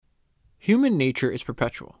Human nature is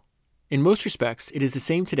perpetual. In most respects, it is the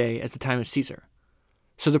same today as the time of Caesar.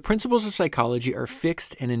 So the principles of psychology are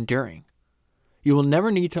fixed and enduring. You will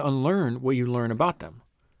never need to unlearn what you learn about them.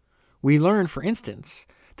 We learn, for instance,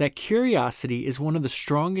 that curiosity is one of the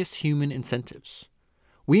strongest human incentives.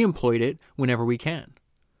 We employed it whenever we can.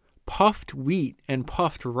 Puffed wheat and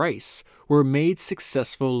puffed rice were made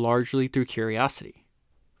successful largely through curiosity.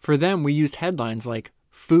 For them, we used headlines like,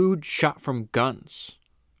 "Food shot from guns,"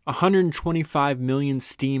 125 million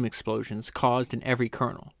steam explosions caused in every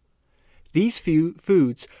kernel. These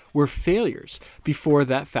foods were failures before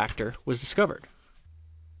that factor was discovered.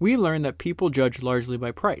 We learned that people judge largely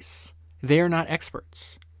by price. They are not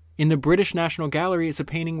experts. In the British National Gallery is a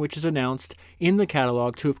painting which is announced in the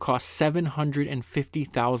catalog to have cost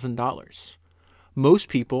 $750,000. Most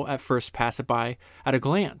people at first pass it by at a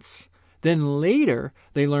glance. Then later,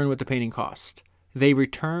 they learn what the painting cost. They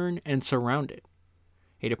return and surround it.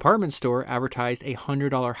 A department store advertised a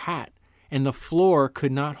 $100 hat, and the floor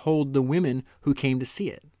could not hold the women who came to see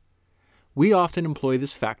it. We often employ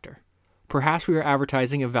this factor. Perhaps we are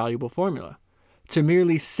advertising a valuable formula. To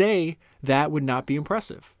merely say that would not be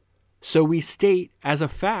impressive. So we state as a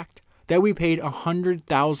fact that we paid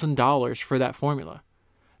 $100,000 for that formula.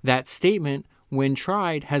 That statement, when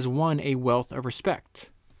tried, has won a wealth of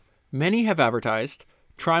respect. Many have advertised,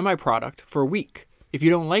 "Try my product for a week. If you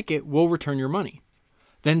don't like it, we'll return your money."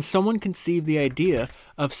 Then someone conceived the idea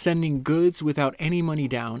of sending goods without any money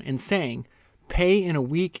down and saying, "Pay in a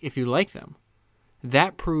week if you like them."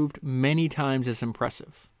 That proved many times as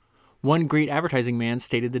impressive. One great advertising man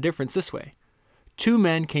stated the difference this way. 2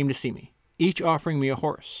 men came to see me, each offering me a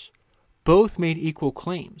horse. Both made equal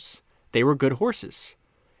claims. They were good horses.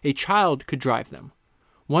 A child could drive them.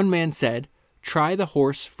 One man said, "Try the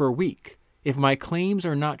horse for a week. If my claims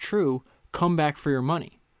are not true, come back for your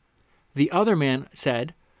money." The other man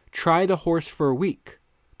said, "Try the horse for a week."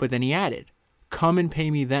 But then he added, "Come and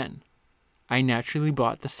pay me then." I naturally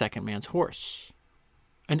bought the second man's horse.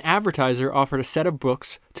 An advertiser offered a set of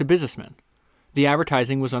books to businessmen. The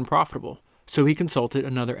advertising was unprofitable, so he consulted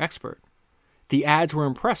another expert. The ads were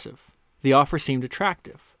impressive. The offer seemed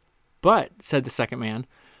attractive. "But," said the second man,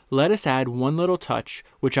 "let us add one little touch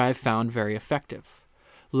which I have found very effective.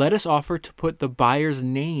 Let us offer to put the buyer's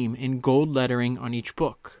name in gold lettering on each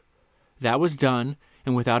book." That was done,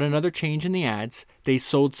 and without another change in the ads, they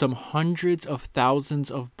sold some hundreds of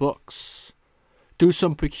thousands of books. Through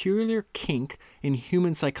some peculiar kink in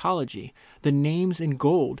human psychology, the names in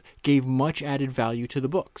gold gave much added value to the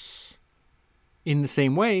books. In the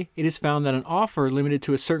same way, it is found that an offer limited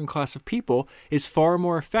to a certain class of people is far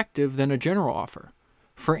more effective than a general offer.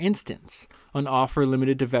 For instance, an offer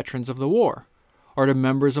limited to veterans of the war, or to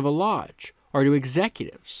members of a lodge, or to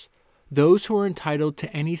executives. Those who are entitled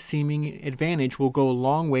to any seeming advantage will go a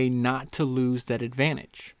long way not to lose that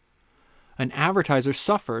advantage. An advertiser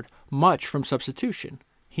suffered much from substitution.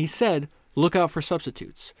 He said, "Look out for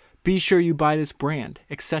substitutes. Be sure you buy this brand,"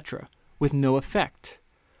 etc., with no effect.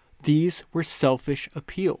 These were selfish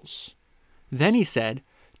appeals. Then he said,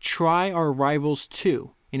 "Try our rivals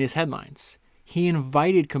too," in his headlines. He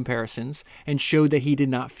invited comparisons and showed that he did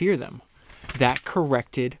not fear them. That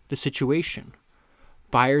corrected the situation.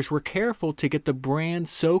 Buyers were careful to get the brand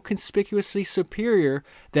so conspicuously superior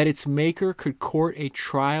that its maker could court a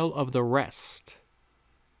trial of the rest.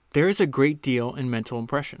 There is a great deal in mental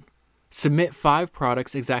impression. Submit 5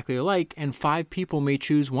 products exactly alike, and 5 people may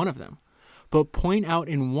choose one of them. But point out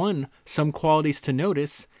in one some qualities to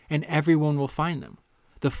notice, and everyone will find them.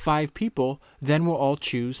 The 5 people then will all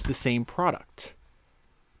choose the same product.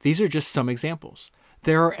 These are just some examples.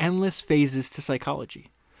 There are endless phases to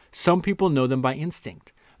psychology. Some people know them by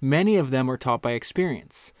instinct. Many of them are taught by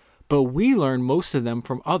experience. But we learn most of them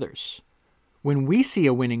from others. When we see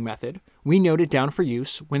a winning method, we note it down for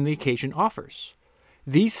use when the occasion offers.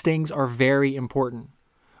 These things are very important.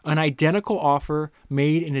 An identical offer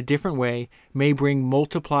made in a different way may bring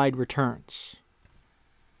multiplied returns.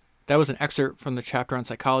 That was an excerpt from the chapter on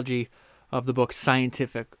psychology of the book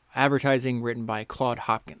Scientific Advertising, written by Claude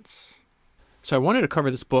Hopkins. So I wanted to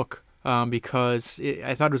cover this book because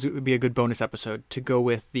I thought it would be a good bonus episode to go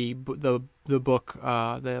with the book,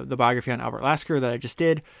 the biography on Albert Lasker that I just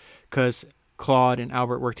did, because Claude and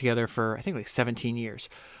Albert worked together for, I think, like 17 years.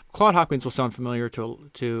 Claude Hopkins will sound familiar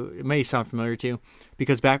it may sound familiar to you,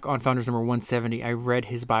 because back on Founders number 170, I read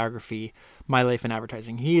his biography, My Life in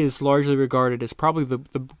Advertising. He is largely regarded as probably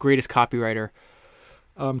the greatest copywriter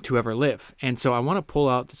to ever live. And so I want to pull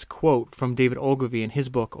out this quote from David Ogilvy in his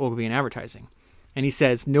book, Ogilvy in Advertising. And he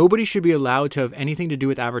says, "Nobody should be allowed to have anything to do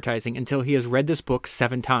with advertising until he has read this book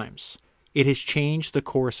 7 times. It has changed the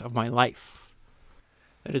course of my life."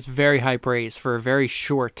 That is very high praise for a very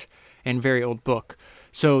short and very old book.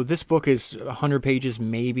 So this book is 100 pages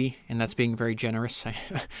maybe, and that's being very generous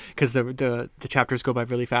because the chapters go by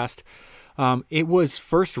really fast. It was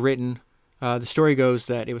first written, the story goes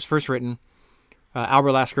that it was first written,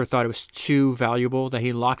 Albert Lasker thought it was too valuable that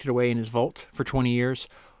he locked it away in his vault for 20 years.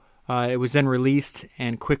 It was then released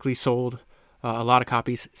and quickly sold a lot of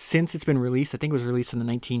copies. Since it's been released, I think it was released in the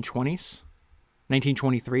 1920s,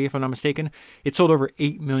 1923 if I'm not mistaken, it sold over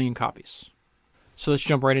 8 million copies. So let's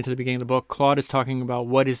jump right into the beginning of the book. Claude is talking about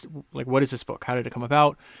what is this book? How did it come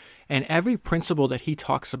about? And every principle that he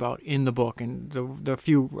talks about in the book, and the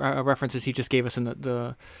few references he just gave us in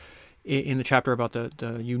the chapter about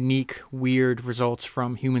the unique, weird results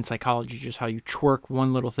from human psychology, just how you twerk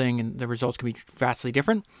one little thing and the results can be vastly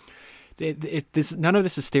different. None of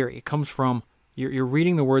this is theory. It comes from you're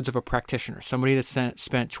reading the words of a practitioner, somebody that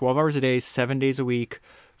spent 12 hours a day, 7 days a week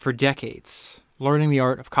for decades, learning the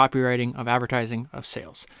art of copywriting, of advertising, of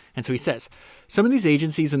sales. And so he says, some of these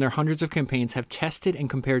agencies and their hundreds of campaigns have tested and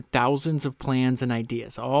compared thousands of plans and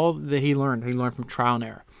ideas. All that he learned from trial and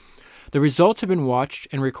error. The results have been watched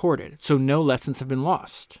and recorded, so no lessons have been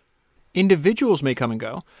lost. Individuals may come and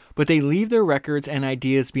go, but they leave their records and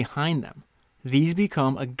ideas behind them. These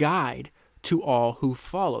become a guide to all who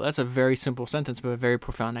follow. That's a very simple sentence, but a very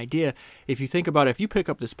profound idea. If you think about it, if you pick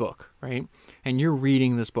up this book, right, and you're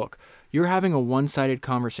reading this book, you're having a one-sided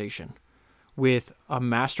conversation with a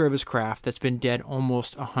master of his craft that's been dead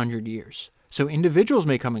almost 100 years. So individuals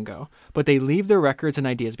may come and go, but they leave their records and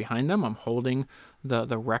ideas behind them. I'm holding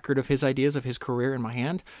the record of his ideas, of his career in my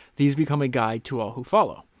hand. These become a guide to all who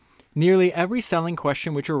follow. Nearly every selling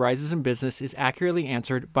question which arises in business is accurately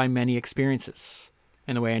answered by many experiences.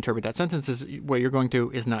 And the way I interpret that sentence is what you're going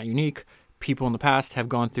through is not unique. People in the past have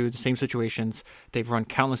gone through the same situations. They've run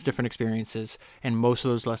countless different experiences, and most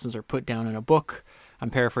of those lessons are put down in a book. I'm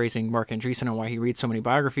paraphrasing Mark Andreessen on why he reads so many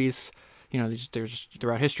biographies. There's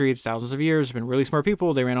throughout history, it's thousands of years, there's been really smart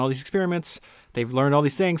people. They ran all these experiments. They've learned all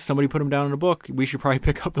these things. Somebody put them down in a book. We should probably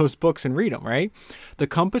pick up those books and read them, right? The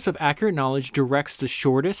compass of accurate knowledge directs the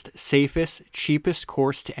shortest, safest, cheapest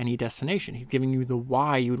course to any destination. He's giving you the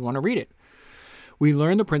why you would want to read it. We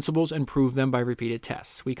learn the principles and prove them by repeated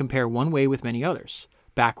tests. We compare one way with many others,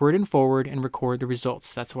 backward and forward, and record the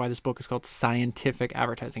results. That's why this book is called Scientific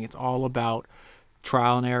Advertising. It's all about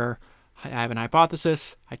trial and error. I have an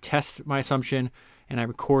hypothesis, I test my assumption, and I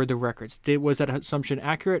record the records. Was that assumption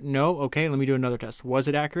accurate? No? Okay, let me do another test. Was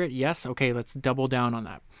it accurate? Yes? Okay, let's double down on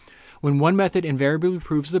that. When one method invariably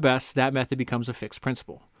proves the best, that method becomes a fixed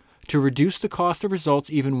principle. To reduce the cost of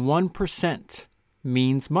results even 1%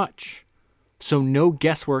 means much. So no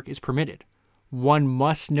guesswork is permitted. One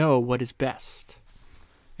must know what is best.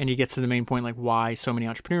 And he gets to the main point, like why so many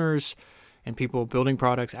entrepreneurs and people building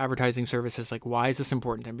products, advertising services, like why is this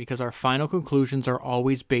important to them? Because our final conclusions are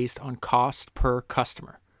always based on cost per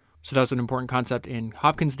customer. So that was an important concept in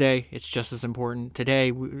Hopkins' day. It's just as important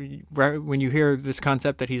today. When you hear this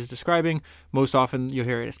concept that he's describing, most often you'll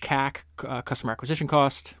hear it as CAC, customer acquisition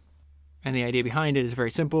cost. And the idea behind it is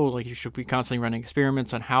very simple. Like you should be constantly running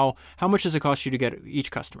experiments on how much does it cost you to get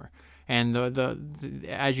each customer. And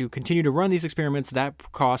as you continue to run these experiments,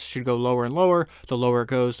 that cost should go lower and lower. The lower it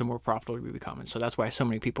goes, the more profitable you become. And so that's why so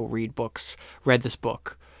many people read this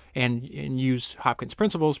book, and use Hopkins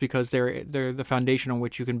principles, because they're the foundation on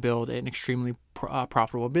which you can build an extremely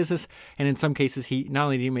profitable business. And in some cases, he not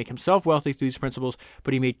only did he make himself wealthy through these principles,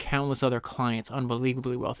 but he made countless other clients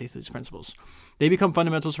unbelievably wealthy through these principles. They become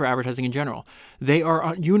fundamentals for advertising in general. They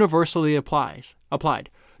are universally applied.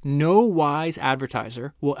 No wise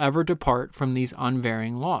advertiser will ever depart from these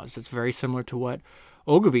unvarying laws. It's very similar to what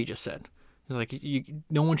Ogilvy just said. It's like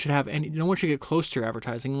no one should get close to your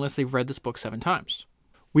advertising unless they've read this book 7 times.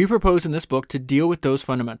 We propose in this book to deal with those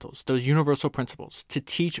fundamentals, those universal principles, to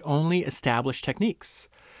teach only established techniques.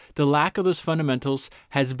 The lack of those fundamentals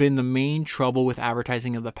has been the main trouble with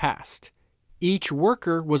advertising of the past. Each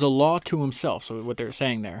worker was a law to himself. So what they're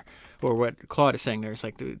saying there, or what Claude is saying there, is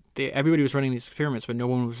like everybody was running these experiments, but no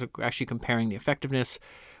one was actually comparing the effectiveness.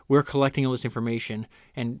 We're collecting all this information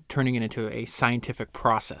and turning it into a scientific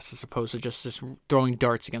process as opposed to just throwing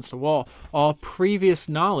darts against the wall. All previous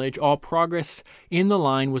knowledge, all progress in the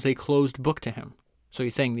line was a closed book to him. So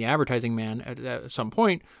he's saying the advertising man at some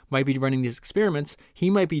point might be running these experiments.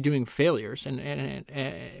 He might be doing failures, and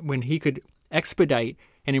when he could expedite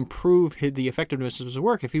and improve the effectiveness of his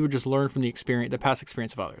work if he would just learn from the past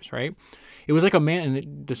experience of others, right? It was like a man,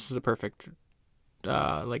 and this is a perfect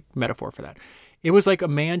metaphor for that. It was like a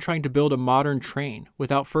man trying to build a modern train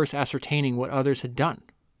without first ascertaining what others had done.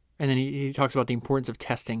 And then he talks about the importance of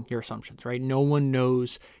testing your assumptions, right? No one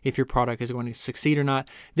knows if your product is going to succeed or not.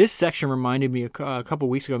 This section reminded me a couple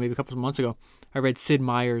weeks ago, maybe a couple of months ago, I read Sid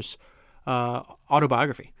Meier's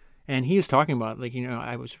autobiography. And he is talking about,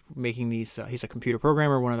 I was making these, he's a computer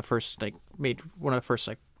programmer, one of the first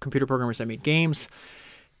computer programmers that made games.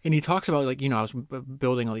 And he talks about, I was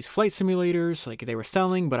building all these flight simulators, they were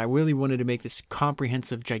selling, but I really wanted to make this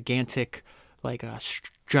comprehensive, gigantic,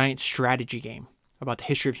 giant strategy game about the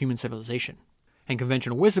history of human civilization. And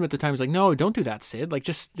conventional wisdom at the time was no, don't do that, Sid.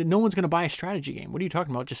 No one's going to buy a strategy game. What are you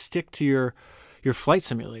talking about? Just stick to your flight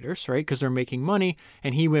simulators, right? Because they're making money.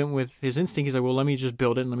 And he went with his instinct. He's well, let me just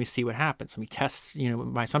build it and let me see what happens. Let me test,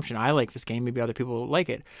 my assumption. I like this game. Maybe other people will like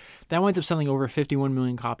it. That winds up selling over 51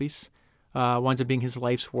 million copies. Winds up being his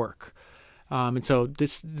life's work. And so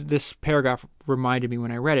this paragraph reminded me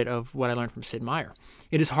when I read it of what I learned from Sid Meier.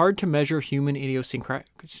 It is hard to measure human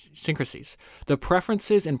idiosyncrasies, the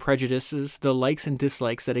preferences and prejudices, the likes and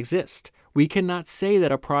dislikes that exist. We cannot say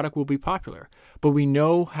that a product will be popular, but we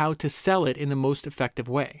know how to sell it in the most effective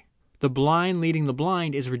way. The blind leading the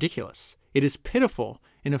blind is ridiculous. It is pitiful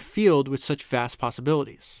in a field with such vast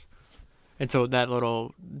possibilities. And so that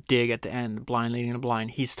little dig at the end, blind leading the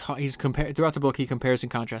blind, he's throughout the book, he compares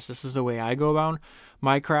and contrasts. This is the way I go about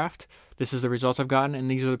my craft. This is the results I've gotten. And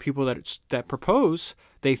these are the people that propose.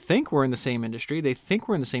 They think we're in the same industry. They think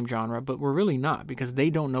we're in the same genre, but we're really not because they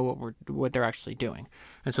don't know what they're actually doing.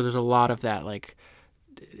 And so there's a lot of that,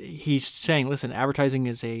 he's saying, listen, advertising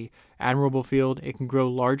is a admirable field. It can grow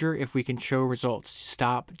larger if we can show results.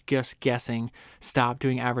 Stop just guessing. Stop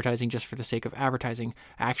doing advertising just for the sake of advertising.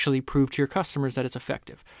 Actually prove to your customers that it's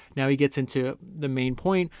effective. Now he gets into the main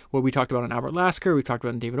point, what we talked about on Albert Lasker, we talked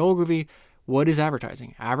about on David Ogilvy. What is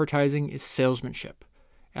advertising? Advertising is salesmanship.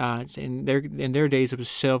 In their days, it was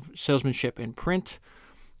salesmanship in print.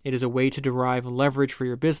 It is a way to derive leverage for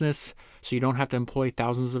your business so you don't have to employ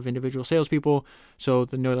thousands of individual salespeople. So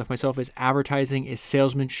the note of myself is advertising is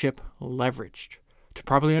salesmanship leveraged. To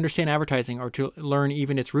properly understand advertising or to learn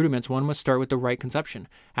even its rudiments, one must start with the right conception.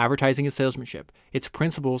 Advertising is salesmanship. Its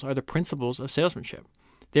principles are the principles of salesmanship.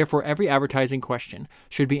 Therefore, every advertising question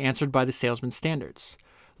should be answered by the salesman's standards.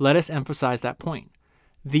 Let us emphasize that point.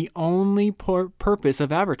 The only purpose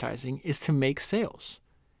of advertising is to make sales.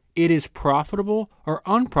 It is profitable or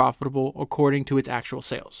unprofitable according to its actual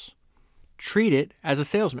sales. Treat it as a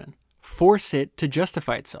salesman. Force it to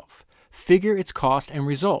justify itself. Figure its cost and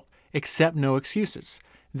result. Accept no excuses.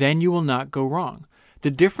 Then you will not go wrong.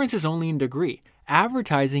 The difference is only in degree.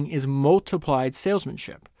 Advertising is multiplied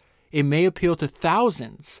salesmanship. It may appeal to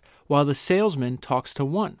thousands while the salesman talks to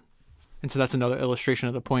one. And so that's another illustration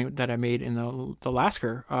of the point that I made in the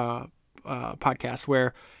Lasker podcast,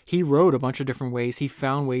 where he wrote a bunch of different ways. He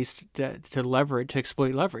found ways to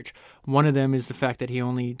exploit leverage. One of them is the fact that he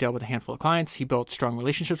only dealt with a handful of clients. He built strong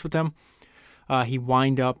relationships with them. He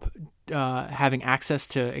wind up having access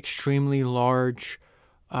to extremely large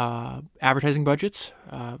advertising budgets.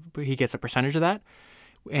 He gets a percentage of that.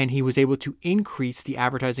 And he was able to increase the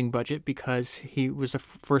advertising budget because he was the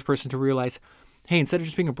first person to realize, hey, instead of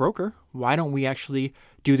just being a broker, why don't we actually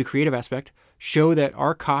do the creative aspect, show that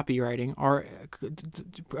our copywriting,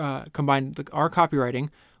 combine our copywriting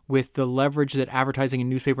with the leverage that advertising in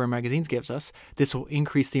newspaper and magazines gives us. This will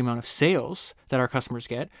increase the amount of sales that our customers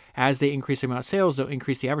get. As they increase the amount of sales, they'll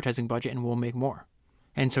increase the advertising budget and we'll make more.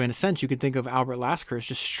 And so in a sense, you could think of Albert Lasker as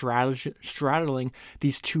just straddling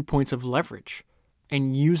these 2 points of leverage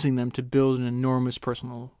and using them to build an enormous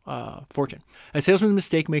personal fortune. A salesman's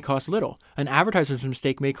mistake may cost little. An advertiser's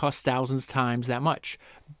mistake may cost thousands times that much.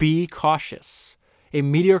 Be cautious. A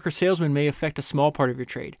mediocre salesman may affect a small part of your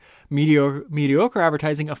trade. Mediocre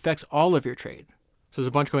advertising affects all of your trade. So there's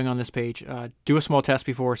a bunch going on this page. Do a small test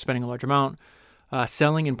before spending a large amount.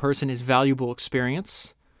 Selling in person is valuable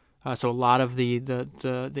experience. So a lot of the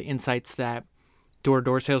insights that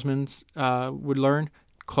door-to-door salesmen would learn,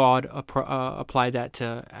 Claude applied that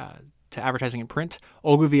to advertising in print.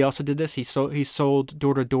 Ogilvy also did this. He sold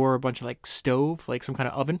door-to-door a bunch of stove, some kind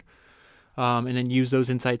of oven, and then used those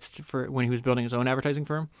insights for when he was building his own advertising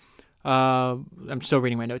firm. I'm still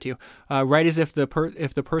reading my note to you. Right as if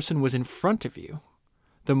the person was in front of you,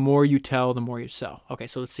 the more you tell, the more you sell. Okay,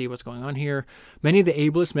 so let's see what's going on here. Many of the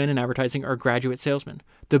ablest men in advertising are graduate salesmen.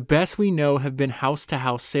 The best we know have been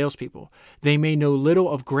house-to-house salespeople. They may know little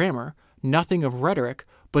of grammar, nothing of rhetoric,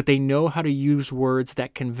 but they know how to use words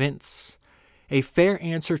that convince. A fair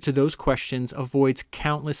answer to those questions avoids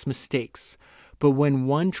countless mistakes. But when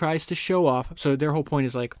one tries to show off, so their whole point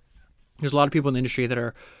is there's a lot of people in the industry that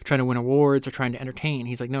are trying to win awards or trying to entertain.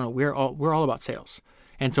 He's no, we're all about sales.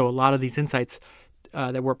 And so a lot of these insights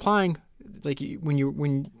that we're applying, like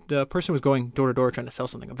when the person was going door to door trying to sell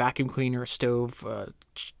something, a vacuum cleaner, a stove,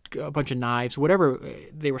 a bunch of knives, whatever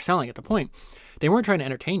they were selling at the point, they weren't trying to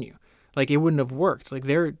entertain you. Like, it wouldn't have worked. Like,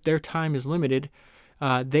 their time is limited.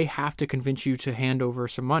 They have to convince you to hand over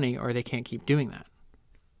some money, or they can't keep doing that.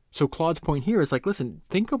 So Claude's point here is like, listen,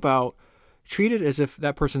 treat it as if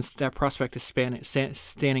that prospect is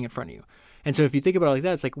standing in front of you. And so if you think about it like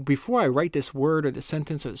that, it's like, before I write this word or this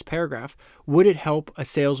sentence or this paragraph, would it help a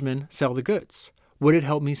salesman sell the goods? Would it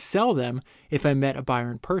help me sell them if I met a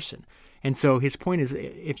buyer in person? And so his point is,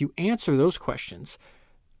 if you answer those questions,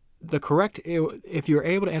 if you're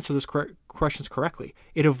able to answer those questions correctly,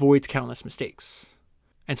 it avoids countless mistakes.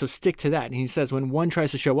 And so stick to that. And he says, when one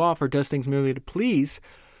tries to show off or does things merely to please,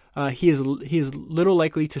 he is little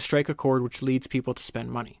likely to strike a chord which leads people to spend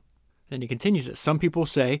money. Then he continues this. Some people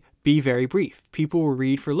say, be very brief. People will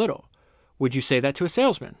read for little. Would you say that to a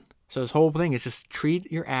salesman? So this whole thing is just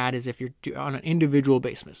treat your ad as if you're on an individual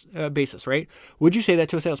basis, right? Would you say that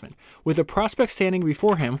to a salesman? With a prospect standing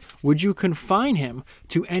before him, would you confine him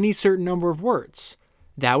to any certain number of words?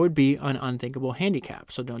 That would be an unthinkable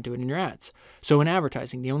handicap, so don't do it in your ads. So in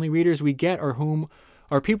advertising, the only readers we get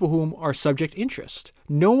are people whom are subject interest.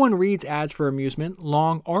 No one reads ads for amusement,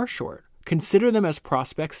 long or short. Consider them as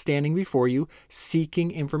prospects standing before you,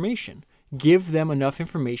 seeking information. Give them enough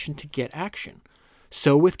information to get action.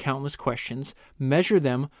 So with countless questions, measure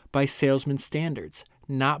them by salesman standards,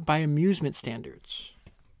 not by amusement standards.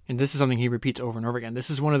 And this is something he repeats over and over again.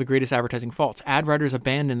 This is one of the greatest advertising faults. Ad writers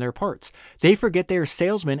abandon their parts. They forget they are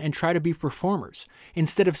salesmen and try to be performers.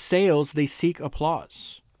 Instead of sales, they seek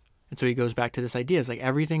applause. And so he goes back to this idea. It's like,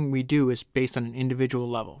 everything we do is based on an individual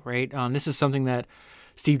level, right? This is something that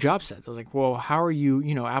Steve Jobs said. I was like, well, how are you,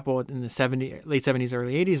 Apple in the late 70s,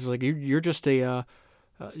 early 80s, is like, you're just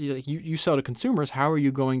you sell to consumers. How are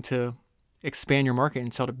you going to expand your market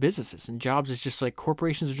and sell to businesses? And Jobs is just like,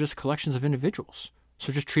 corporations are just collections of individuals.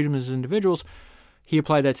 So just treat them as individuals. He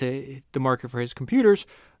applied that to the market for his computers.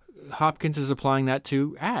 Hopkins is applying that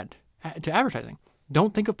to advertising.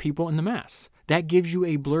 Don't think of people in the mass. That gives you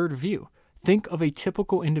a blurred view. Think of a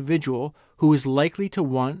typical individual who is likely to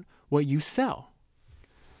want what you sell.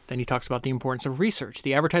 Then he talks about the importance of research.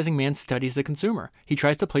 The advertising man studies the consumer. He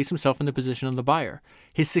tries to place himself in the position of the buyer.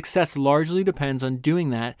 His success largely depends on doing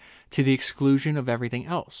that to the exclusion of everything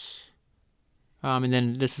else. And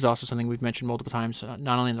then this is also something we've mentioned multiple times,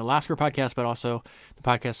 not only in the Lasker podcast, but also the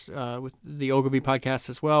podcast with the Ogilvy podcast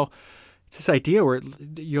as well. It's this idea where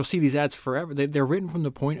you'll see these ads forever. They're written from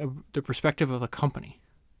the perspective of a company,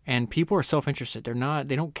 and people are self-interested.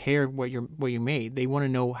 They don't care what you made. They want to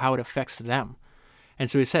know how it affects them. And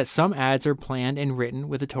so he says some ads are planned and written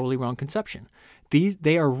with a totally wrong conception.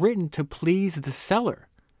 They are written to please the seller.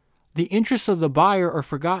 The interests of the buyer are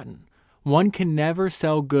forgotten. One can never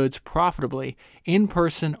sell goods profitably in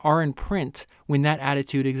person or in print when that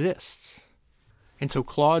attitude exists. And so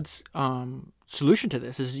Claude's solution to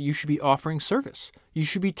this is you should be offering service. You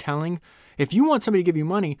should be telling, if you want somebody to give you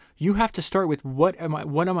money, you have to start with what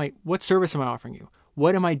service am I offering you?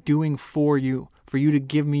 What am I doing for you to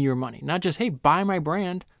give me your money? Not just, hey, buy my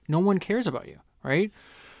brand. No one cares about you, right?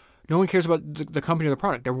 No one cares about the company or the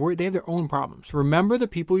product. They have their own problems. Remember, the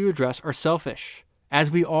people you address are selfish,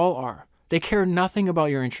 as we all are. They care nothing about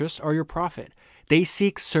your interests or your profit. They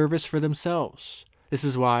seek service for themselves. This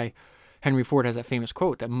is why Henry Ford has that famous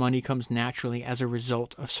quote that money comes naturally as a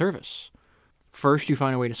result of service. First, you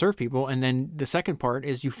find a way to serve people, and then the second part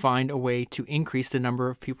is you find a way to increase the number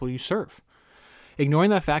of people you serve.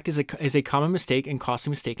 Ignoring that fact is a common mistake and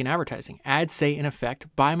costly mistake in advertising. Ads say, in effect,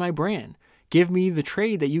 buy my brand. Give me the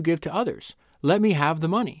trade that you give to others. Let me have the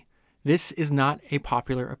money. This is not a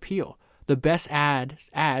popular appeal. The best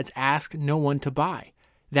ads ask no one to buy.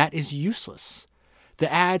 That is useless.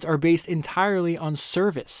 The ads are based entirely on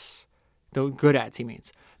service. The good ads, he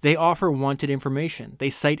means. They offer wanted information. They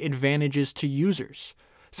cite advantages to users.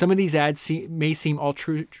 Some of these ads may seem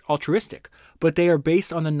altruistic, but they are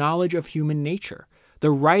based on the knowledge of human nature.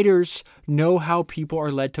 The writers know how people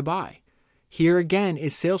are led to buy. Here again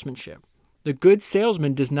is salesmanship. The good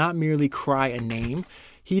salesman does not merely cry a name.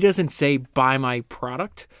 He doesn't say, buy my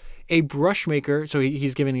product. A brush maker, so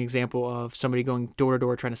he's giving an example of somebody going door to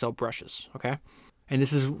door trying to sell brushes, okay? And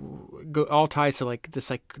this is all ties to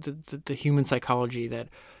the human psychology, that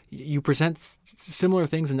you present similar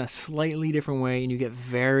things in a slightly different way and you get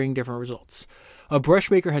varying different results. A brush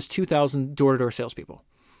maker has 2,000 door-to-door salespeople.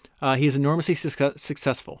 He is enormously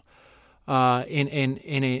successful in an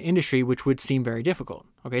industry which would seem very difficult.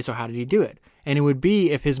 Okay, so how did he do it? And it would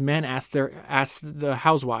be if his men asked the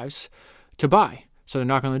housewives to buy. So they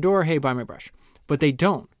knock on the door, hey, buy my brush. But they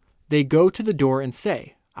don't. They go to the door and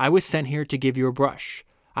say, I was sent here to give you a brush.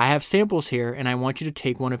 I have samples here, and I want you to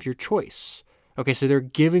take one of your choice. Okay, so they're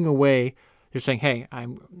giving away, they're saying, hey, I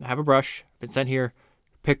have a brush, been sent here,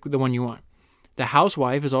 pick the one you want. The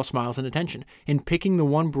housewife is all smiles and attention. In picking the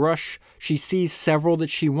one brush, she sees several that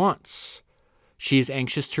she wants. She is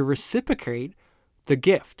anxious to reciprocate the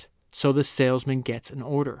gift, so the salesman gets an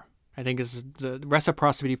order. I think is the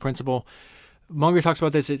reciprocity principle. Munger talks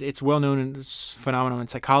about this. It's well known in this phenomenon in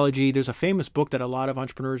psychology. There's a famous book that a lot of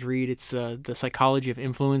entrepreneurs read. It's The Psychology of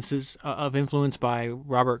Influence by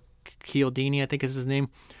Robert Cialdini, I think is his name.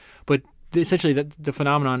 But essentially, the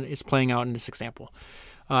phenomenon is playing out in this example.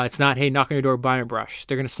 It's not, hey, knock on your door, buy a brush.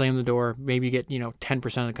 They're going to slam the door. Maybe you get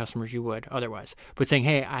 10% of the customers you would otherwise. But saying,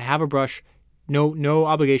 hey, I have a brush, no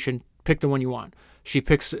obligation. Pick the one you want. She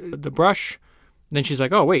picks the brush. Then she's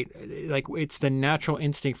like, oh, wait, like it's the natural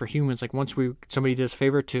instinct for humans. Like once somebody does a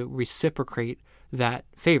favor to reciprocate that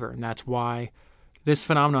favor. And that's why this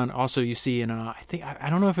phenomenon also you see in, I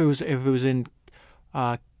don't know if it was in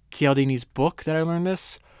Cialdini's book that I learned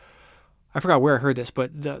this. I forgot where I heard this,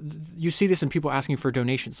 but you see this in people asking for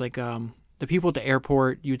donations. Like the people at the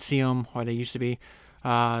airport, you'd see them, or they used to be.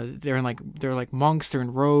 They're like monks. They're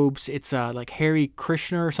in robes. It's like Hare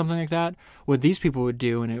Krishna or something like that. What these people would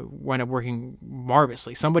do, and it wound up working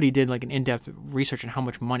marvelously. Somebody did like an in-depth research on how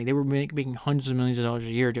much money they were making hundreds of millions of dollars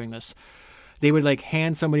a year doing this. They would like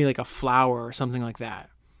hand somebody like a flower or something like that,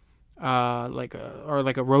 like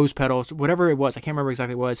a rose petal, whatever it was. I can't remember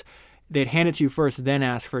exactly what it was. They'd hand it to you first, then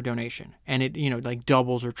ask for a donation, and it like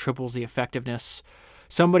doubles or triples the effectiveness.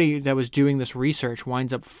 Somebody that was doing this research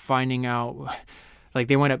winds up finding out. Like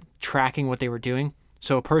they wind up tracking what they were doing.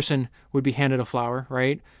 So a person would be handed a flower,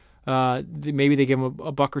 right? Maybe they give them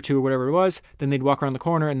a buck or two or whatever it was. Then they'd walk around the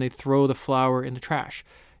corner and they'd throw the flower in the trash.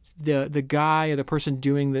 The guy or the person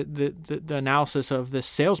doing the analysis of this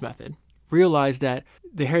sales method realized that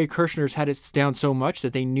the Hare Krishners had it down so much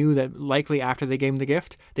that they knew that likely after they gave them the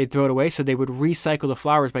gift, they'd throw it away. So they would recycle the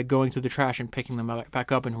flowers by going through the trash and picking them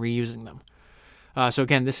back up and reusing them. So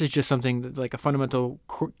again, this is just something that, like a fundamental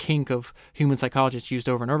kink of human psychology. It's used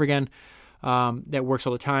over and over again that works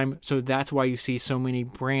all the time. So that's why you see so many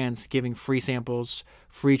brands giving free samples,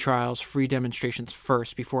 free trials, free demonstrations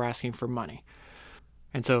first before asking for money.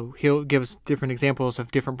 And so he'll give us different examples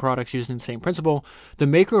of different products using the same principle. The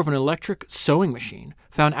maker of an electric sewing machine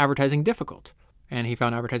found advertising difficult. And he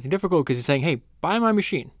found advertising difficult because he's saying, hey, buy my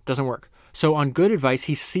machine. Doesn't work. So on good advice,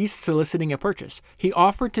 he ceased soliciting a purchase. He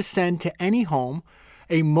offered to send to any home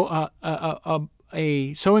a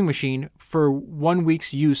sewing machine for 1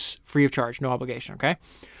 week's use free of charge, no obligation, okay?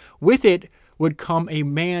 With it would come a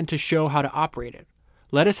man to show how to operate it.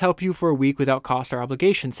 Let us help you for a week without cost or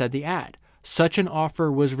obligation, said the ad. Such an offer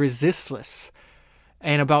was resistless,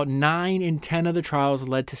 and about 9 in 10 of the trials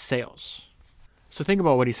led to sales. So think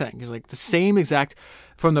about what he's saying. He's like the same exact,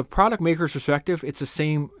 from the product maker's perspective, it's the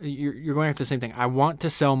same. You're going after the same thing. I want to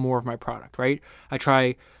sell more of my product, right? I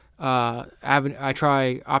try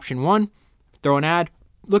option one, throw an ad.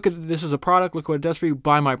 Look at this is a product. Look what it does for you.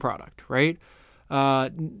 Buy my product, right?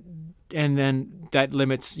 And then that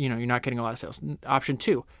limits. You're not getting a lot of sales. Option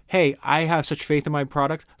two, hey, I have such faith in my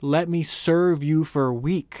product. Let me serve you for a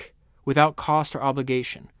week without cost or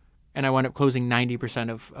obligation. And I wind up closing 90%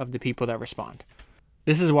 of the people that respond.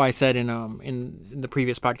 This is why I said in the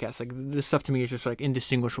previous podcast, like this stuff to me is just like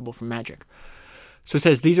indistinguishable from magic. So it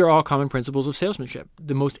says, these are all common principles of salesmanship.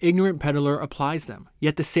 The most ignorant peddler applies them,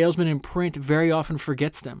 yet the salesman in print very often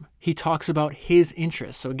forgets them. He talks about his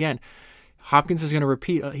interests. So again, Hopkins is going to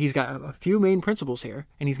repeat, he's got a few main principles here,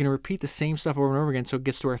 and he's going to repeat the same stuff over and over again so it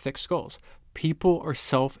gets to our thick skulls. People are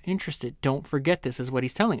self-interested. Don't forget this is what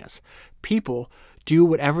he's telling us. People do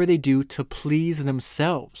whatever they do to please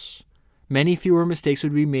themselves. Many fewer mistakes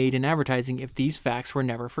would be made in advertising if these facts were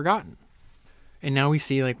never forgotten. And now we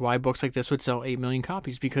see like why books like this would sell 8 million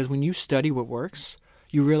copies, because when you study what works,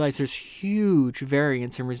 you realize there's huge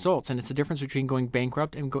variance in results, and it's the difference between going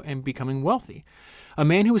bankrupt and becoming wealthy. A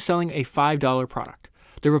man who was selling a $5 product,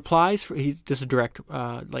 the replies this is direct,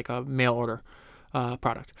 like a mail order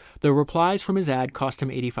product. The replies from his ad cost him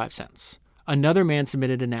 85 cents. Another man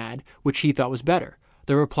submitted an ad which he thought was better.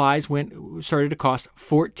 The replies started to cost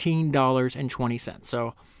 $14.20.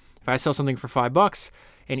 So if I sell something for $5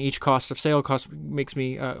 and each cost of sale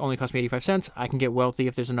only cost me 85 cents, I can get wealthy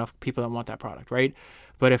if there's enough people that want that product, right?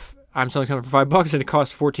 But if I'm selling something for $5 and it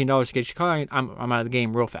costs $14 to get each client, I'm out of the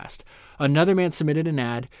game real fast. Another man submitted an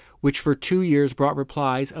ad which for 2 years brought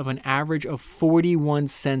replies of an average of 41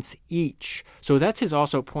 cents each. So that's his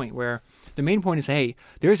also point, where the main point is, hey,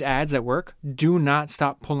 there's ads that work. Do not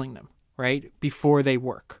stop pulling them, right, before they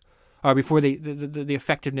work. or before the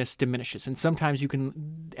effectiveness diminishes. And sometimes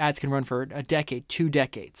ads can run for a decade, 2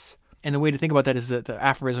 decades. And the way to think about that is the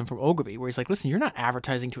aphorism from Ogilvy, where he's like, listen, you're not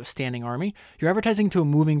advertising to a standing army. You're advertising to a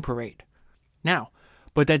moving parade. Now,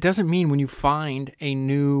 but that doesn't mean when you find a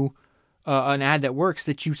new, an ad that works,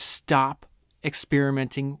 that you stop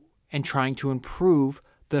experimenting and trying to improve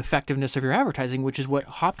the effectiveness of your advertising, which is what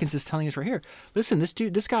Hopkins is telling us right here. Listen, this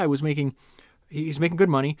guy he's making good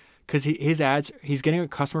money because his ads, he's getting a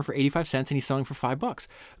customer for 85 cents and he's selling for $5.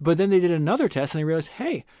 But then they did another test and they realized,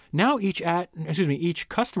 hey, now each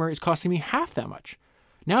customer is costing me half that much.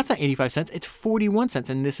 Now it's not 85 cents, it's 41 cents.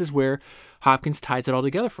 And this is where Hopkins ties it all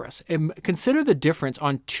together for us. And consider the difference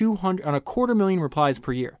on 250,000 replies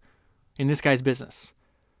per year in this guy's business.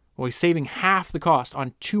 Well, he's saving half the cost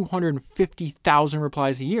on 250,000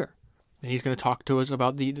 replies a year. And he's going to talk to us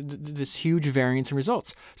about this huge variance in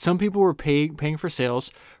results. Some people were paying for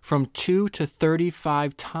sales from 2 to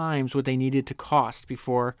 35 times what they needed to cost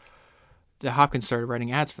before the Hopkins started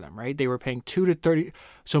writing ads for them, right? They were paying 2 to 30.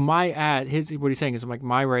 So my ad, what he's saying is like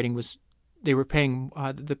my writing was, they were paying,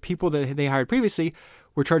 the people that they hired previously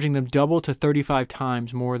were charging them double to 35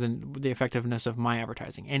 times more than the effectiveness of my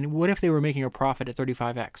advertising. And what if they were making a profit at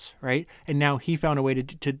 35x, right? And now he found a way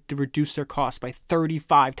to reduce their costs by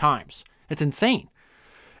 35 times. It's insane.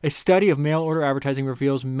 A study of mail order advertising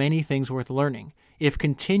reveals many things worth learning. If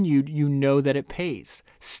continued, you know that it pays.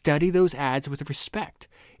 Study those ads with respect.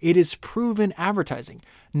 It is proven advertising,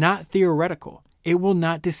 not theoretical. It will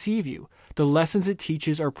not deceive you. The lessons it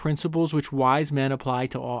teaches are principles which wise men apply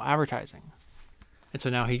to all advertising. And so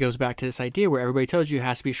now he goes back to this idea where everybody tells you it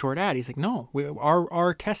has to be a short ad. He's like, no,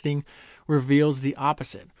 our testing reveals the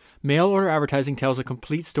opposite. Mail order advertising tells a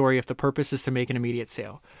complete story if the purpose is to make an immediate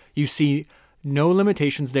sale. You see no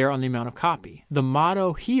limitations there on the amount of copy. The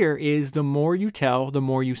motto here is the more you tell, the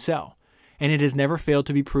more you sell. And it has never failed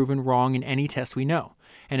to be proven wrong in any test we know.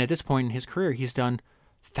 And at this point in his career, he's done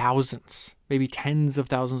thousands, maybe tens of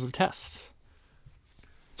thousands of tests.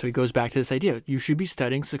 So he goes back to this idea. You should be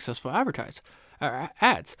studying successful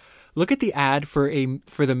ads. Look at the ad for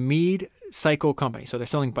the Mead Cycle Company. So they're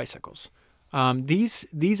selling bicycles.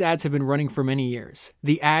 These ads have been running for many years.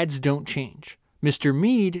 The ads don't change. Mr.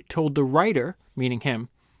 Mead told the writer, meaning him,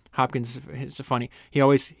 Hopkins is funny. He's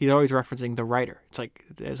always referencing the writer. It's like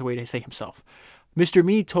as a way to say himself. Mr.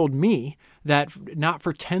 Mead told me that not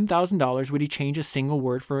for $10,000 would he change a single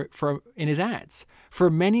word for in his ads. For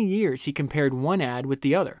many years, he compared one ad with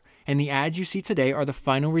the other, and the ads you see today are the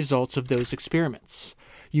final results of those experiments.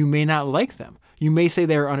 You may not like them. You may say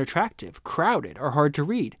they are unattractive, crowded, or hard to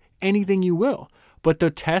read. Anything you will. But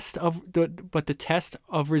the test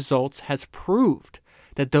of results has proved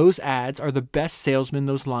that those ads are the best salesmen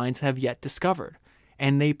those lines have yet discovered,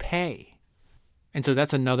 and they pay. And so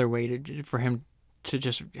that's another way for him to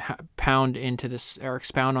just pound into this or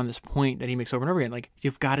expound on this point that he makes over and over again. Like,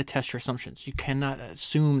 you've got to test your assumptions. You cannot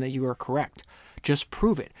assume that you are correct. Just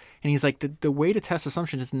prove it. And he's like, the way to test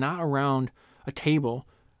assumptions is not around a table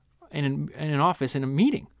in an office in a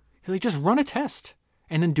meeting. He's like, just run a test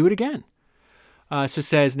and then do it again. So it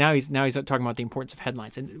says now he's talking about the importance of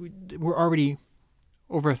headlines, and we're already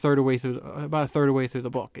about a third of the way through the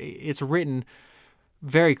book. It's written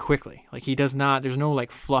very quickly. Like there's no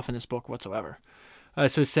like fluff in this book whatsoever.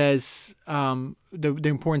 So it says the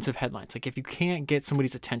importance of headlines. Like if you can't get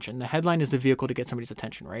somebody's attention, the headline is the vehicle to get somebody's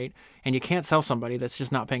attention, right? And you can't sell somebody that's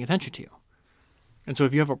just not paying attention to you. And so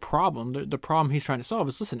if you have a problem, the problem he's trying to solve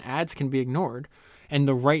is, listen, ads can be ignored, and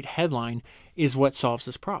the right headline is what solves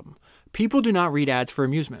this problem. People do not read ads for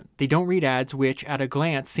amusement. They don't read ads which, at a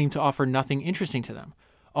glance, seem to offer nothing interesting to them.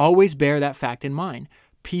 Always bear that fact in mind.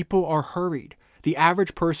 People are hurried. The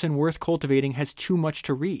average person worth cultivating has too much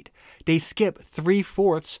to read. They skip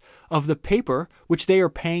 3/4 of the paper which they are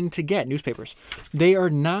paying to get, newspapers. They are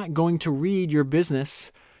not going to read your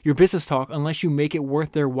business talk unless you make it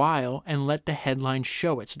worth their while and let the headline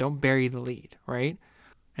show it. So don't bury the lead, right?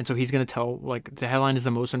 And so he's going to tell, like, the headline is the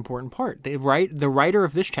most important part. The writer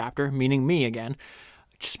of this chapter, meaning me again,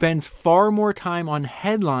 spends far more time on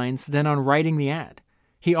headlines than on writing the ad.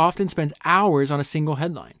 He often spends hours on a single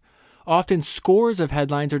headline. Often scores of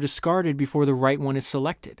headlines are discarded before the right one is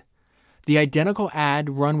selected. The identical ad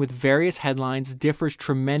run with various headlines differs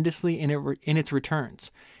tremendously in its returns.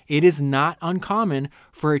 It is not uncommon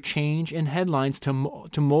for a change in headlines to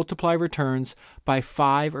multiply returns by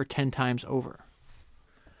 5 or 10 times over.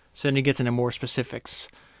 So then he gets into more specifics,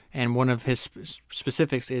 and one of his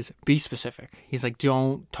specifics is be specific. He's like,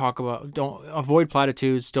 don't avoid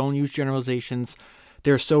platitudes, don't use generalizations.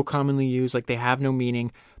 They're so commonly used, like they have no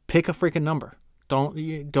meaning. Pick a freaking number.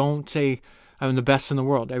 Don't say I'm the best in the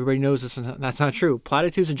world. Everybody knows this, and that's not true.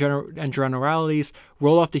 Platitudes and generalities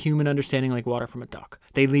roll off the human understanding like water from a duck.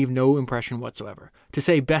 They leave no impression whatsoever. To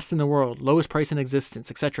say best in the world, lowest price in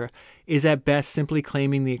existence, etc., is at best simply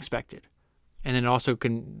claiming the expected. And it also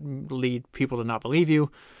can lead people to not believe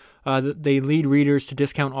you. They lead readers to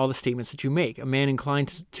discount all the statements that you make. A man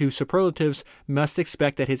inclined to superlatives must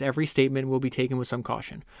expect that his every statement will be taken with some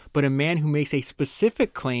caution. But a man who makes a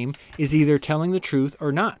specific claim is either telling the truth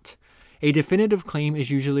or not. A definitive claim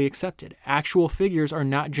is usually accepted. Actual figures are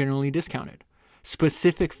not generally discounted.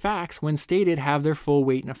 Specific facts, when stated, have their full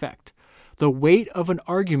weight and effect. The weight of an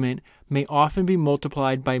argument may often be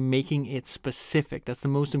multiplied by making it specific. That's the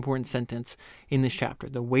most important sentence in this chapter.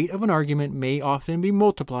 The weight of an argument may often be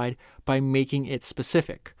multiplied by making it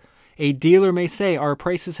specific. A dealer may say our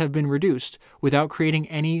prices have been reduced without creating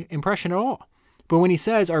any impression at all. But when he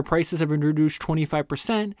says our prices have been reduced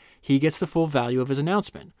 25%, he gets the full value of his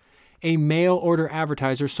announcement. A mail-order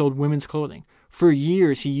advertiser sold women's clothing. For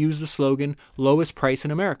years, he used the slogan, lowest price in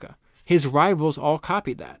America. His rivals all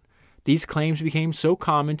copied that. These claims became so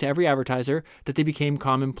common to every advertiser that they became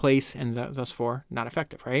commonplace and thus far not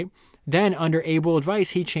effective, right? Then, under able advice,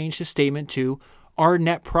 he changed his statement to, our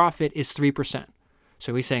net profit is 3%.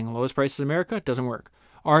 So he's saying lowest price in America doesn't work.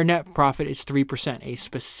 Our net profit is 3%, a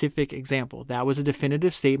specific example. That was a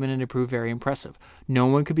definitive statement and it proved very impressive. No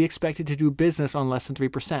one could be expected to do business on less than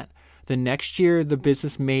 3%. The next year, the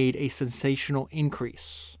business made a sensational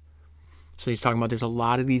increase. So he's talking about there's a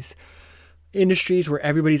lot of these industries where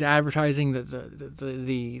everybody's advertising.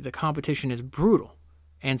 The competition is brutal.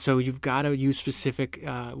 And so you've got to use specific,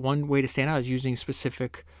 one way to stand out is using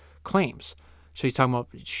specific claims. So he's talking about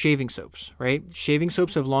shaving soaps, right? Shaving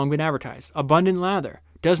soaps have long been advertised. Abundant lather,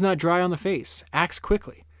 does not dry on the face, acts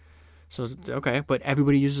quickly. So, okay, but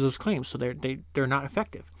everybody uses those claims, so they're not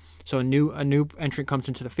effective. So a new entrant comes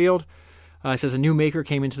into the field. It says a new maker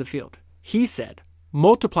came into the field. He said,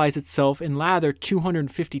 multiplies itself in lather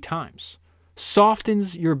 250 times,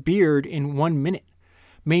 softens your beard in 1 minute,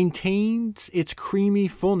 maintains its creamy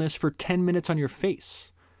fullness for 10 minutes on your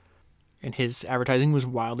face. And his advertising was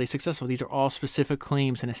wildly successful. These are all specific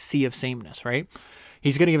claims in a sea of sameness, right?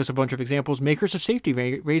 He's going to give us a bunch of examples. Makers of safety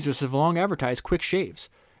razors have long advertised quick shaves.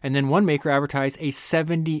 And then one maker advertised a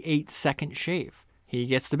 78-second shave. He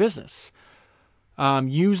gets the business.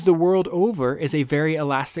 Used the world over is a very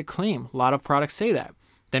elastic claim. A lot of products say that.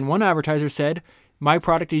 Then one advertiser said, my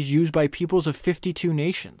product is used by peoples of 52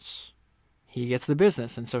 nations. He gets the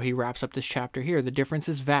business, and so he wraps up this chapter here. The difference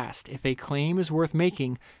is vast. If a claim is worth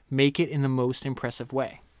making, make it in the most impressive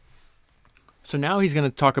way. So now he's going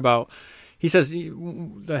to talk about, he says,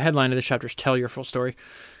 the headline of this chapter is Tell Your Full Story.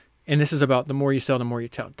 And this is about the more you sell, the more you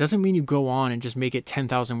tell. Doesn't mean you go on and just make it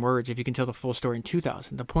 10,000 words if you can tell the full story in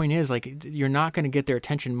 2,000. The point is, like, you're not going to get their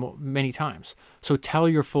attention many times. So tell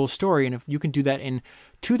your full story, and if you can do that in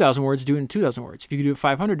 2,000 words, do it in 2,000 words. If you can do it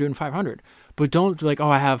 500, do it in 500. But don't be like, oh,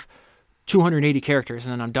 I have 280 characters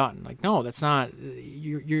and then I'm done. Like, no, that's not.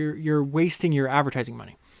 You're wasting your advertising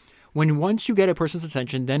money. Once you get a person's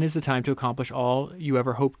attention, then is the time to accomplish all you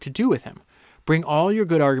ever hoped to do with him. Bring all your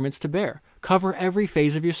good arguments to bear. Cover every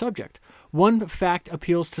phase of your subject. One fact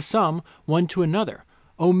appeals to some, one to another.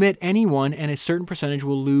 Omit any one, and a certain percentage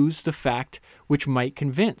will lose the fact which might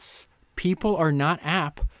convince. People are not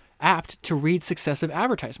apt to read successive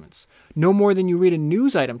advertisements, no more than you read a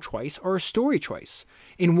news item twice or a story twice.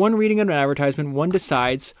 In one reading of an advertisement, one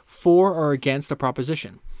decides for or against a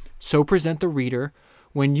proposition. So present the reader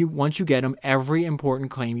once you get him every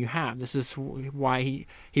important claim you have. This is why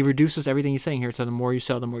he reduces everything he's saying here to the more you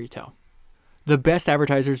sell, the more you tell. The best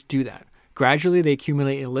advertisers do that. Gradually, they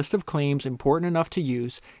accumulate a list of claims important enough to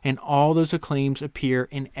use, and all those claims appear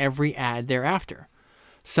in every ad thereafter.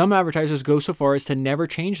 Some advertisers go so far as to never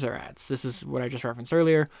change their ads. This is what I just referenced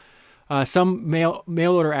earlier. Some mail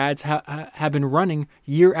order ads have been running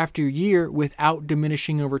year after year without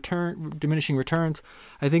diminishing returns.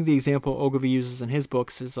 I think the example Ogilvy uses in his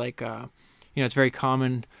books is like, it's very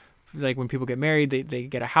common. Like when people get married, they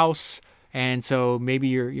get a house, and so maybe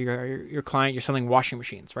your client, you're selling washing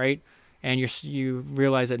machines, right? And you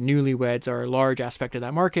realize that newlyweds are a large aspect of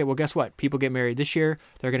that market. Well, guess what? People get married this year,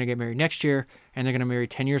 they're going to get married next year, and they're going to marry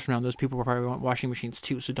 10 years from now. And those people will probably want washing machines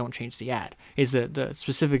too, so don't change the ad, is the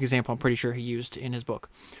specific example I'm pretty sure he used in his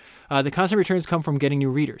book. The constant returns come from getting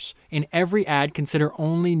new readers. In every ad, consider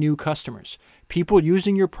only new customers. People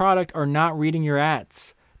using your product are not reading your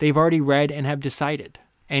ads. They've already read and have decided.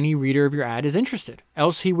 Any reader of your ad is interested,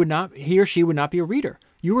 else he or she would not be a reader.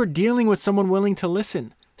 You are dealing with someone willing to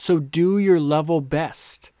listen. So do your level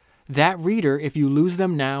best. That reader, if you lose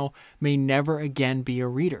them now, may never again be a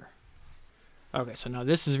reader. Okay, so now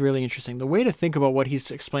this is really interesting. The way to think about what he's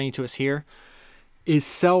explaining to us here is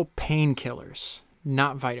sell painkillers,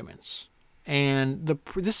 not vitamins. And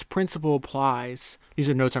this principle applies, these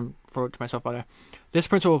are notes I wrote to myself, by the way. This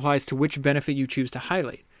principle applies to which benefit you choose to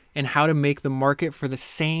highlight and how to make the market for the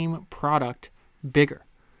same product bigger.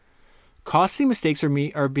 Costly mistakes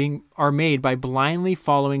are made by blindly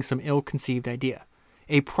following some ill-conceived idea.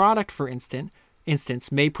 A product, for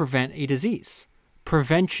instance, may prevent a disease.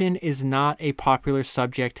 Prevention is not a popular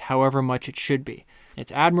subject, however much it should be.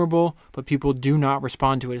 It's admirable, but people do not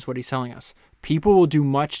respond to it, is what he's telling us. People will do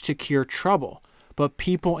much to cure trouble, but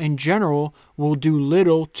people in general will do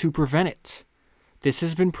little to prevent it. This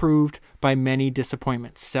has been proved by many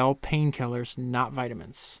disappointments. Sell painkillers, not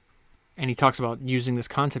vitamins. And he talks about using this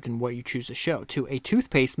concept in what you choose to show, too. A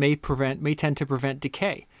toothpaste may tend to prevent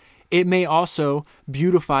decay. It may also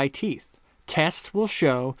beautify teeth. Tests will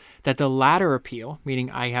show that the latter appeal,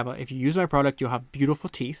 meaning if you use my product, you'll have beautiful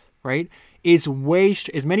teeth, right, is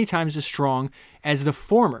many times as strong as the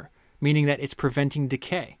former, meaning that it's preventing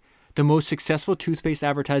decay. The most successful toothpaste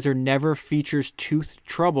advertiser never features tooth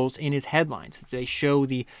troubles in his headlines. They show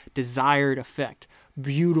the desired effect.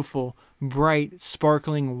 Beautiful, bright,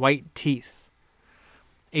 sparkling white teeth.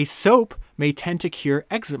 A soap may tend to cure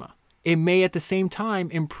eczema. It may at the same time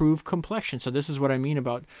improve complexion. So this is what I mean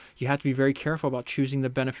about you have to be very careful about choosing the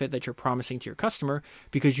benefit that you're promising to your customer,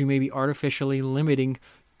 because you may be artificially limiting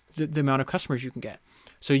the amount of customers you can get.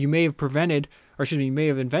 So you may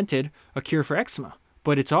have invented a cure for eczema,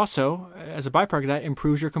 but it's also, as a byproduct of that,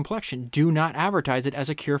 improves your complexion. Do not advertise it as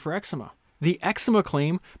a cure for eczema. The eczema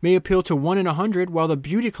claim may appeal to 1 in 100, while the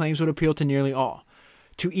beauty claims would appeal to nearly all.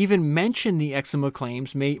 To even mention the eczema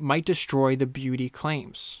claims might destroy the beauty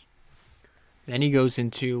claims. Then he goes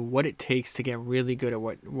into what it takes to get really good at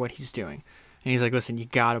what he's doing. And he's like, listen, you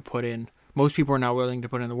got to put in, most people are not willing to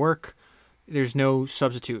put in the work. There's no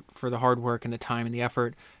substitute for the hard work and the time and the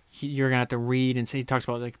effort. You're going to have to read, and he talks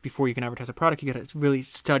about, like, before you can advertise a product, you got to really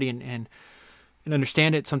study and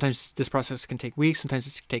understand it. Sometimes this process can take weeks. Sometimes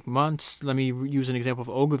it can take months. Let me use an example of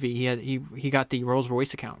Ogilvy. He got the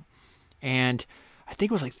Rolls-Royce account. And I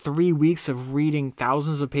think it was like 3 weeks of reading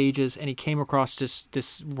thousands of pages, and he came across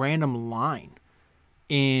this random line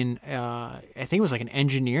in, I think it was like an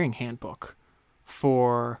engineering handbook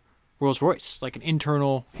for Rolls-Royce, like an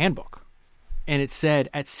internal handbook. And it said,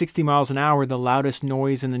 at 60 miles an hour, the loudest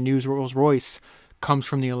noise in the new Rolls-Royce comes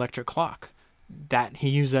from the electric clock. That he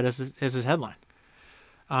used that as his headline.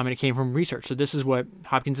 And it came from research. So this is what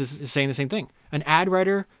Hopkins is saying the same thing. An ad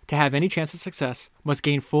writer, to have any chance of success, must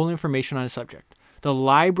gain full information on a subject. The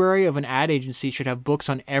library of an ad agency should have books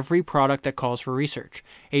on every product that calls for research.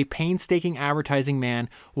 A painstaking advertising man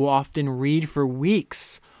will often read for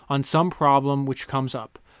weeks on some problem which comes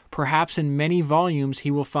up. Perhaps in many volumes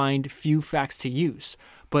he will find few facts to use.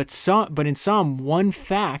 But in some, one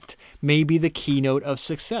fact may be the keynote of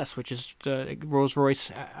success, which is the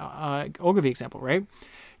Rolls-Royce Ogilvy example, right?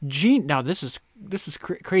 Now this is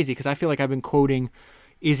crazy, because I feel like I've been quoting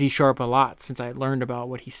Izzy Sharp a lot since I learned about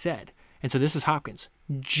what he said. And so this is Hopkins.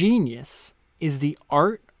 Genius is the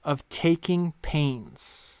art of taking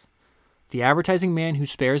pains. The advertising man who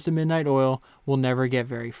spares the midnight oil will never get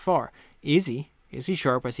very far. Izzy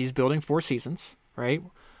Sharp, as he's building Four Seasons, right?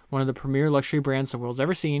 One of the premier luxury brands the world's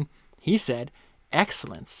ever seen, he said,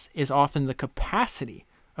 excellence is often the capacity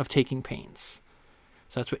of taking pains.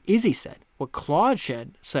 So that's what Izzy said. What Claude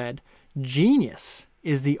said, genius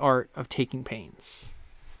is the art of taking pains.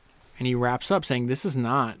 And he wraps up saying, this is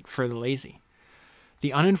not for the lazy.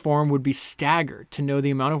 The uninformed would be staggered to know the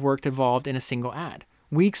amount of work involved in a single ad.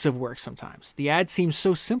 Weeks of work sometimes. The ad seems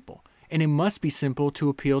so simple, and it must be simple to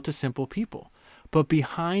appeal to simple people. But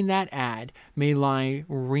behind that ad may lie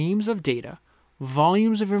reams of data,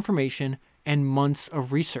 volumes of information, and months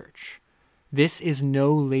of research. This is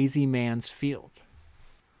no lazy man's field.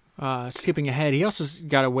 Skipping ahead, he also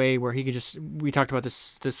got a way where he could we talked about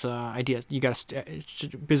this idea.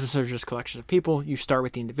 Businesses are just collections of people. You start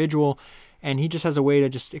with the individual, and he just has a way to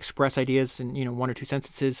just express ideas in 1 or 2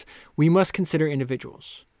 sentences. We must consider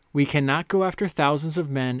individuals. We cannot go after thousands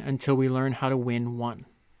of men until we learn how to win one.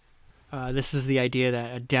 This is the idea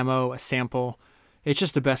that a demo, a sample, it's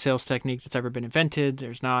just the best sales technique that's ever been invented.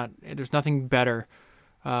 There's nothing better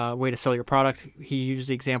way to sell your product. He used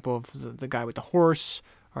the example of the guy with the horse,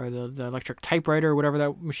 or the electric typewriter, or whatever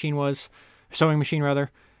that machine was, sewing machine rather.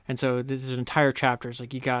 And so there's an entire chapter. It's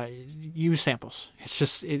like, you got to use samples. It's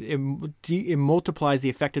just, it multiplies the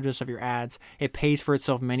effectiveness of your ads. It pays for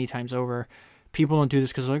itself many times over. People don't do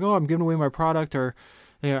this because they're like, oh, I'm giving away my product, or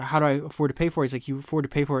How do I afford to pay for it? It's like you afford to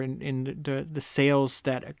pay for it in the sales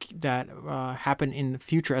that happen in the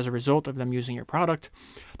future as a result of them using your product.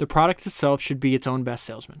 The product itself should be its own best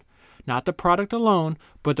salesman. Not the product alone,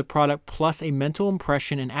 but the product plus a mental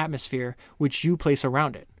impression and atmosphere which you place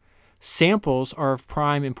around it. Samples are of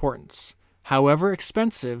prime importance. However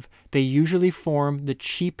expensive, they usually form the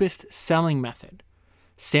cheapest selling method.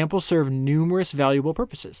 Samples serve numerous valuable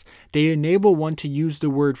purposes. They enable one to use the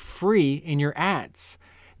word free in your ads.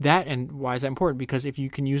 And why is that important? Because if you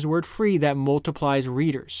can use the word free, that multiplies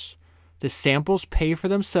readers. The samples pay for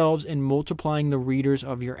themselves in multiplying the readers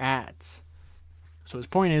of your ads. So his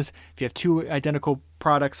point is, if you have two identical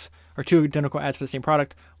products or two identical ads for the same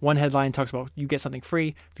product, one headline talks about you get something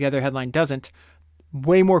free, the other headline doesn't,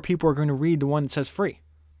 way more people are going to read the one that says free.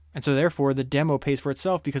 And so therefore, the demo pays for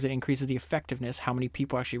itself because it increases the effectiveness. How many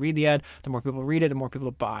people actually read the ad? The more people read it, the more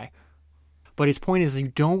people buy. But his point is you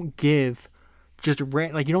don't give you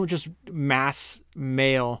don't just mass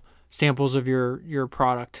mail samples of your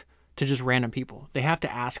product to just random people. They have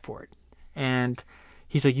to ask for it. And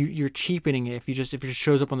he's like, you're cheapening it if it just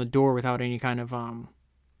shows up on the door without any kind of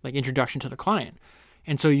introduction to the client.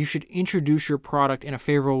 And so you should introduce your product in a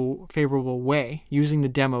favorable way, using the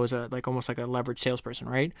demo as almost like a leveraged salesperson,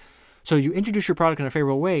 right? So you introduce your product in a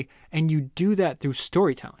favorable way, and you do that through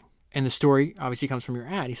storytelling. And the story obviously comes from your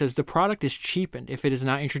ad. He says the product is cheapened if it is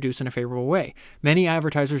not introduced in a favorable way. Many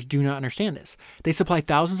advertisers do not understand this. They supply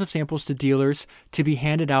thousands of samples to dealers to be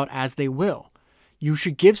handed out as they will. You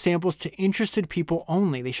should give samples to interested people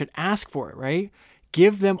only. They should ask for it, right?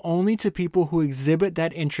 Give them only to people who exhibit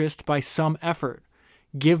that interest by some effort.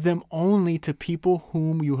 Give them only to people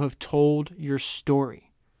whom you have told your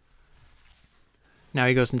story. Now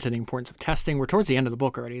he goes into the importance of testing. We're towards the end of the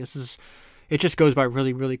book already. It just goes by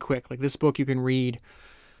really, really quick. Like this book you can read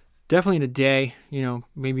definitely in a day,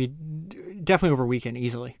 maybe definitely over a weekend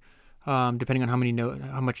easily, depending on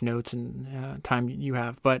how much notes and time you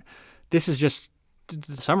have. But this is just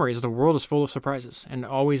the summary is the world is full of surprises and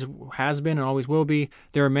always has been and always will be.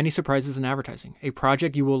 There are many surprises in advertising. A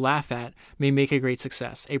project you will laugh at may make a great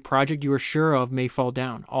success. A project you are sure of may fall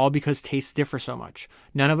down, all because tastes differ so much.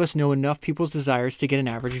 None of us know enough people's desires to get an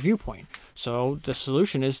average viewpoint. So the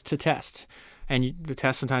solution is to test. And the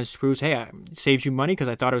test sometimes proves, hey, it saves you money because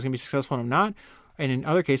I thought it was going to be successful and I'm not. And in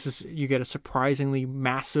other cases, you get a surprisingly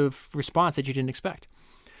massive response that you didn't expect.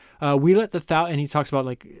 And he talks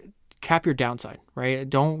about cap your downside, right?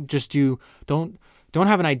 Don't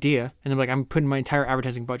have an idea and then I'm putting my entire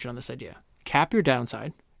advertising budget on this idea. Cap your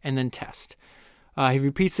downside and then test. He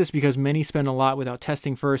repeats this because many spend a lot without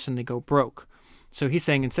testing first and they go broke. So he's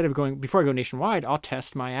saying before I go nationwide, I'll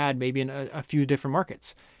test my ad maybe in a few different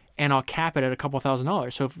markets and I'll cap it at a couple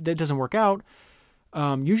 $1,000s. So if that doesn't work out,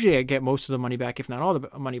 usually I get most of the money back, if not all the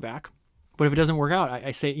money back. But if it doesn't work out,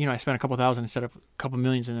 I say, I spent a couple $1,000 instead of a couple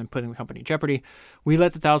millions and then putting the company in jeopardy. We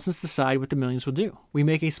let the thousands decide what the millions will do. We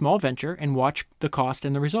make a small venture and watch the cost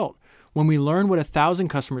and the result. When we learn what 1,000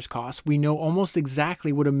 customers cost, we know almost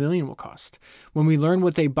exactly what 1,000,000 will cost. When we learn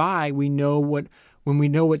what they buy, when we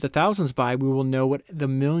know what the thousands buy, we will know what the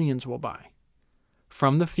millions will buy.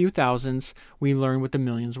 From the few thousands, we learn what the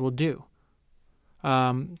millions will do.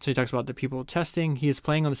 So he talks about the people testing. He is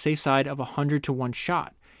playing on the safe side of 100 to 1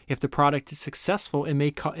 shot. If the product is successful, it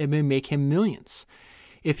may make him millions.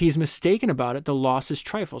 If he's mistaken about it, the loss is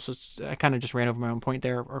trifle. So I kind of just ran over my own point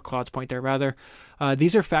there, or Claude's point there rather.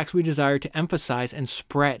 These are facts we desire to emphasize and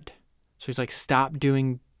spread. So he's like, stop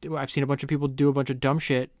doing. I've seen a bunch of people do a bunch of dumb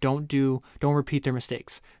shit. Don't repeat their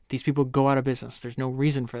mistakes. These people go out of business. There's no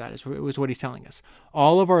reason for that. Is what he's telling us.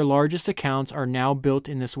 All of our largest accounts are now built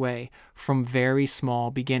in this way from very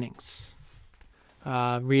small beginnings.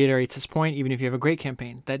 Reiterates his point, even if you have a great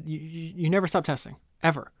campaign, that you never stop testing,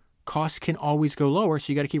 ever. Costs can always go lower,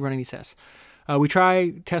 so you got to keep running these tests. We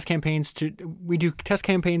do test campaigns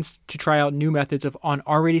to try out new methods on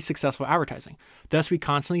already successful advertising. Thus, we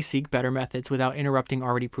constantly seek better methods without interrupting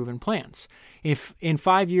already proven plans. If in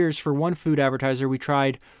 5 years for one food advertiser, we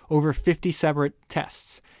tried over 50 separate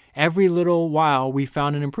tests, every little while we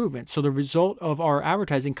found an improvement. So the result of our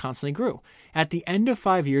advertising constantly grew. At the end of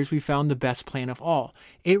 5 years, we found the best plan of all.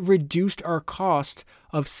 It reduced our cost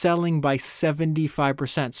of selling by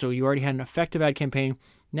 75%. So you already had an effective ad campaign.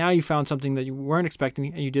 Now you found something that you weren't expecting,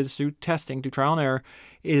 and you did this through testing, through trial and error.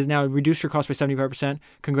 It has now reduced your cost by 75%.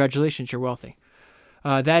 Congratulations, you're wealthy.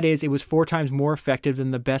 That is, it was 4 times more effective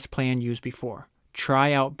than the best plan used before.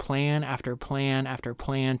 Try out plan after plan after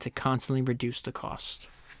plan to constantly reduce the cost.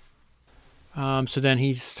 So then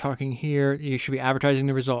he's talking here, you should be advertising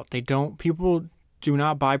the result. People do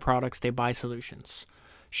not buy products, they buy solutions.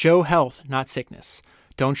 Show health, not sickness.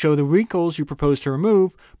 Don't show the wrinkles you propose to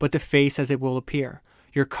remove, but the face as it will appear.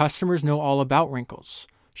 Your customers know all about wrinkles.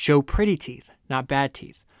 Show pretty teeth, not bad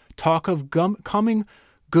teeth. Talk of coming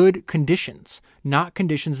good conditions, not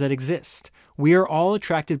conditions that exist. We are all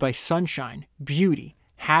attracted by sunshine, beauty,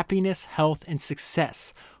 happiness, health, and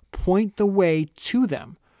success. Point the way to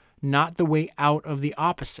them, not the way out of the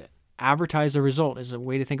opposite. Advertise the result is a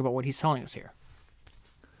way to think about what he's telling us here.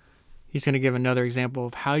 He's going to give another example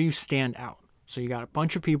of how you stand out. So you got a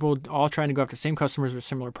bunch of people all trying to go after the same customers with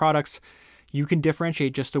similar products. You can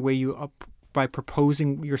differentiate just the way you by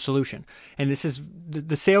proposing your solution. And this is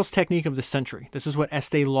the sales technique of the century. This is what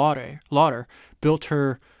Estee Lauder built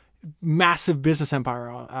her massive business empire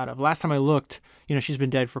out of. Last time I looked, she's been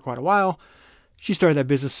dead for quite a while. She started that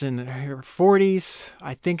business in her 40s.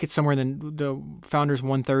 I think it's somewhere in the founder's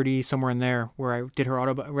 130, somewhere in there, where I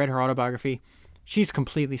read her autobiography. She's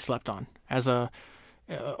completely slept on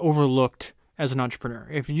overlooked as an entrepreneur.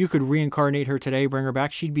 If you could reincarnate her today, bring her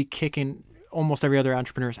back, she'd be kicking almost every other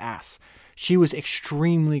entrepreneur's ass. She was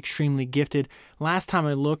extremely, extremely gifted. Last time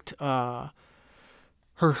I looked, the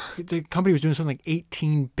company was doing something like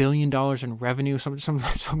 $18 billion in revenue,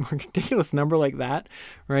 some ridiculous number like that,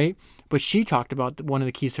 right? But she talked about one of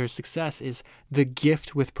the keys to her success is the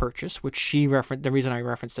gift with purchase, which she referenced. The reason I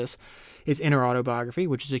referenced this is in her autobiography,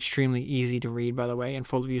 which is extremely easy to read, by the way, and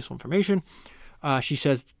full of useful information. She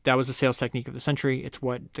says that was the sales technique of the century. It's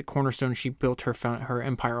what the cornerstone she built her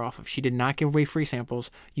empire off of. She did not give away free samples.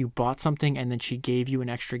 You bought something and then she gave you an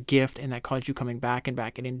extra gift, and that caused you coming back and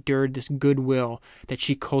back. It endured this goodwill that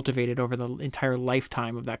she cultivated over the entire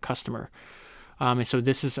lifetime of that customer. And so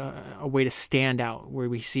this is a way to stand out, where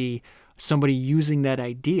we see somebody using that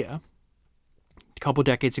idea a couple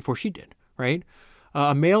decades before she did, right?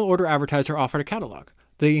 A mail order advertiser offered a catalog.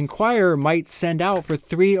 The inquirer might send out for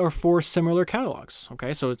 3 or 4 similar catalogs.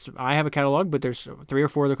 Okay, so I have a catalog, but there's 3 or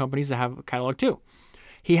 4 other companies that have a catalog too.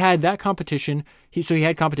 He had that competition. He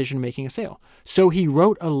had competition making a sale. So he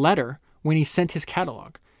wrote a letter when he sent his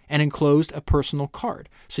catalog and enclosed a personal card.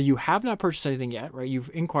 So you have not purchased anything yet, right?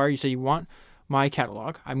 You've inquired. You say you want my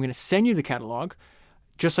catalog. I'm going to send you the catalog,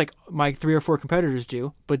 just like my 3 or 4 competitors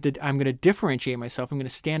do. But I'm going to differentiate myself. I'm going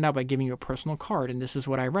to stand out by giving you a personal card, and this is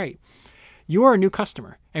what I write. You are a new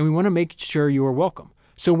customer, and we want to make sure you are welcome.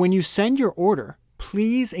 So when you send your order,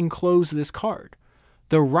 please enclose this card.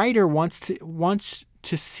 The writer wants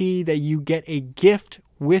to see that you get a gift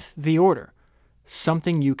with the order,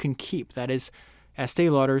 something you can keep. That is Estee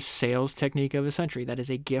Lauder's sales technique of the century. That is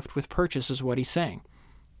a gift with purchase, is what he's saying.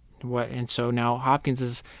 And so now Hopkins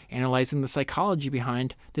is analyzing the psychology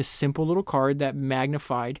behind this simple little card that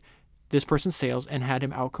magnified this person's sales and had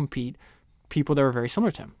him outcompete people that were very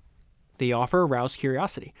similar to him. The offer aroused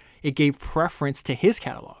curiosity. It gave preference to his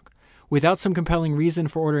catalog. Without some compelling reason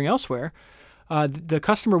for ordering elsewhere, the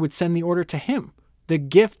customer would send the order to him. The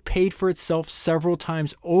gift paid for itself several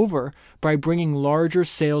times over by bringing larger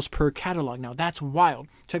sales per catalog. Now, that's wild.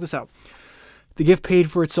 Check this out. The gift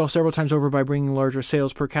paid for itself several times over by bringing larger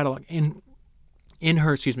sales per catalog. In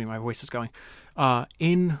her, my voice is going.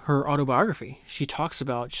 In her autobiography, she talks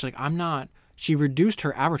about, she reduced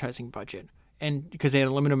her advertising budget. And because they had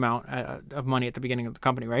a limited amount of money at the beginning of the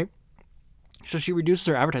company, right? So she reduces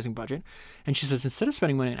her advertising budget, and she says, instead of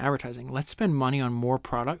spending money on advertising, let's spend money on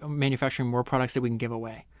manufacturing more products that we can give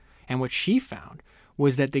away. And what she found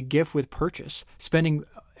was that the gift with purchase, spending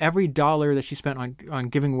every dollar that she spent on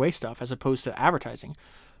giving away stuff as opposed to advertising,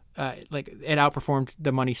 it outperformed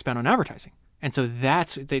the money spent on advertising. And so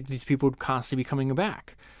these people would constantly be coming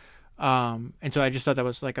back. And so I just thought that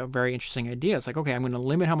was like a very interesting idea. It's like, okay, I'm going to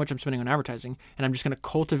limit how much I'm spending on advertising, and I'm just going to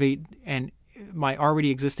cultivate my already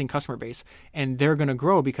existing customer base, and they're going to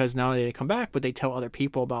grow because now they come back, but they tell other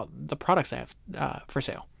people about the products I have for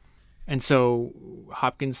sale. And so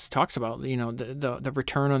Hopkins talks about, the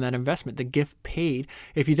return on that investment, the gift paid.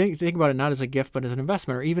 If you think about it not as a gift, but as an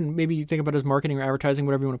investment, or even maybe you think about it as marketing or advertising,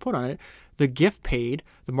 whatever you want to put on it, the gift paid,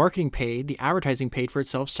 the marketing paid, the advertising paid for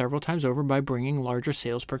itself several times over by bringing larger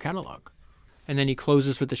sales per catalog. And then he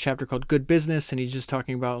closes with this chapter called Good Business, and he's just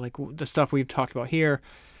talking about like the stuff we've talked about here.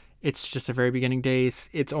 It's just the very beginning days.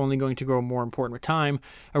 It's only going to grow more important with time.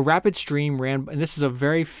 A rapid stream ran, and this is a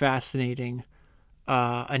very fascinating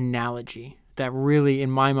analogy that really, in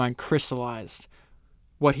my mind, crystallized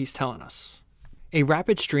what he's telling us. A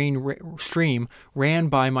rapid stream ran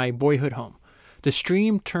by my boyhood home. The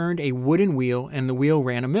stream turned a wooden wheel, and the wheel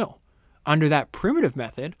ran a mill. Under that primitive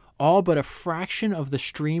method, all but a fraction of the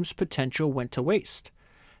stream's potential went to waste.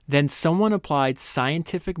 Then someone applied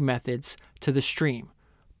scientific methods to the stream,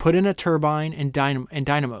 put in a turbine and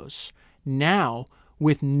dynamos. Now,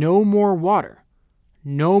 with no more water,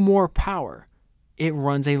 no more power, it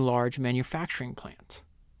runs a large manufacturing plant.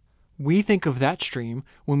 We think of that stream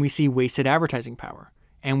when we see wasted advertising power,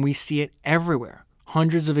 and we see it everywhere.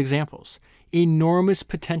 Hundreds of examples, enormous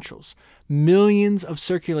potentials, millions of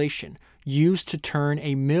circulation used to turn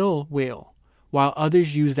a mill wheel, while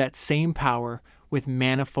others use that same power with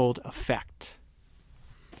manifold effect.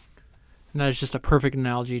 And that is just a perfect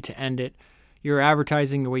analogy to end it. Your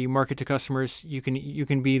advertising, the way you market to customers, you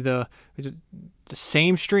can be the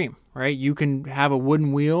same stream, right? You can have a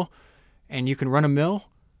wooden wheel and you can run a mill,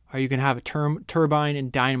 or you can have a turbine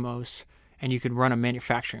and dynamos and you can run a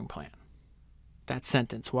manufacturing plant. That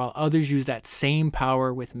sentence, while others use that same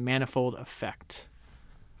power with manifold effect.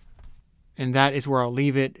 And that is where I'll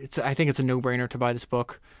leave it. I think it's a no-brainer to buy this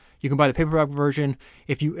book. You can buy the paperback version.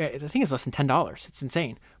 I think it's less than $10. It's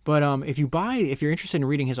insane. But if you're interested in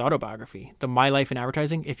reading his autobiography, The My Life in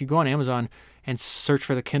Advertising, if you go on Amazon and search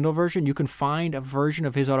for the Kindle version, you can find a version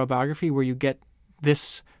of his autobiography where you get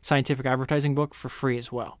this scientific advertising book for free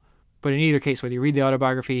as well. But in either case, whether you read the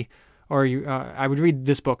autobiography or I would read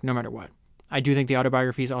this book no matter what. I do think the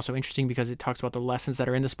autobiography is also interesting because it talks about the lessons that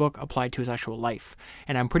are in this book applied to his actual life.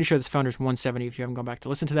 And I'm pretty sure this Founders 170 if you haven't gone back to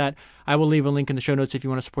listen to that. I will leave a link in the show notes if you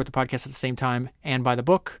want to support the podcast at the same time and buy the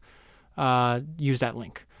book. Use that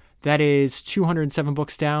link. That is 207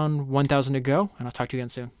 books down, 1,000 to go, and I'll talk to you again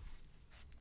soon.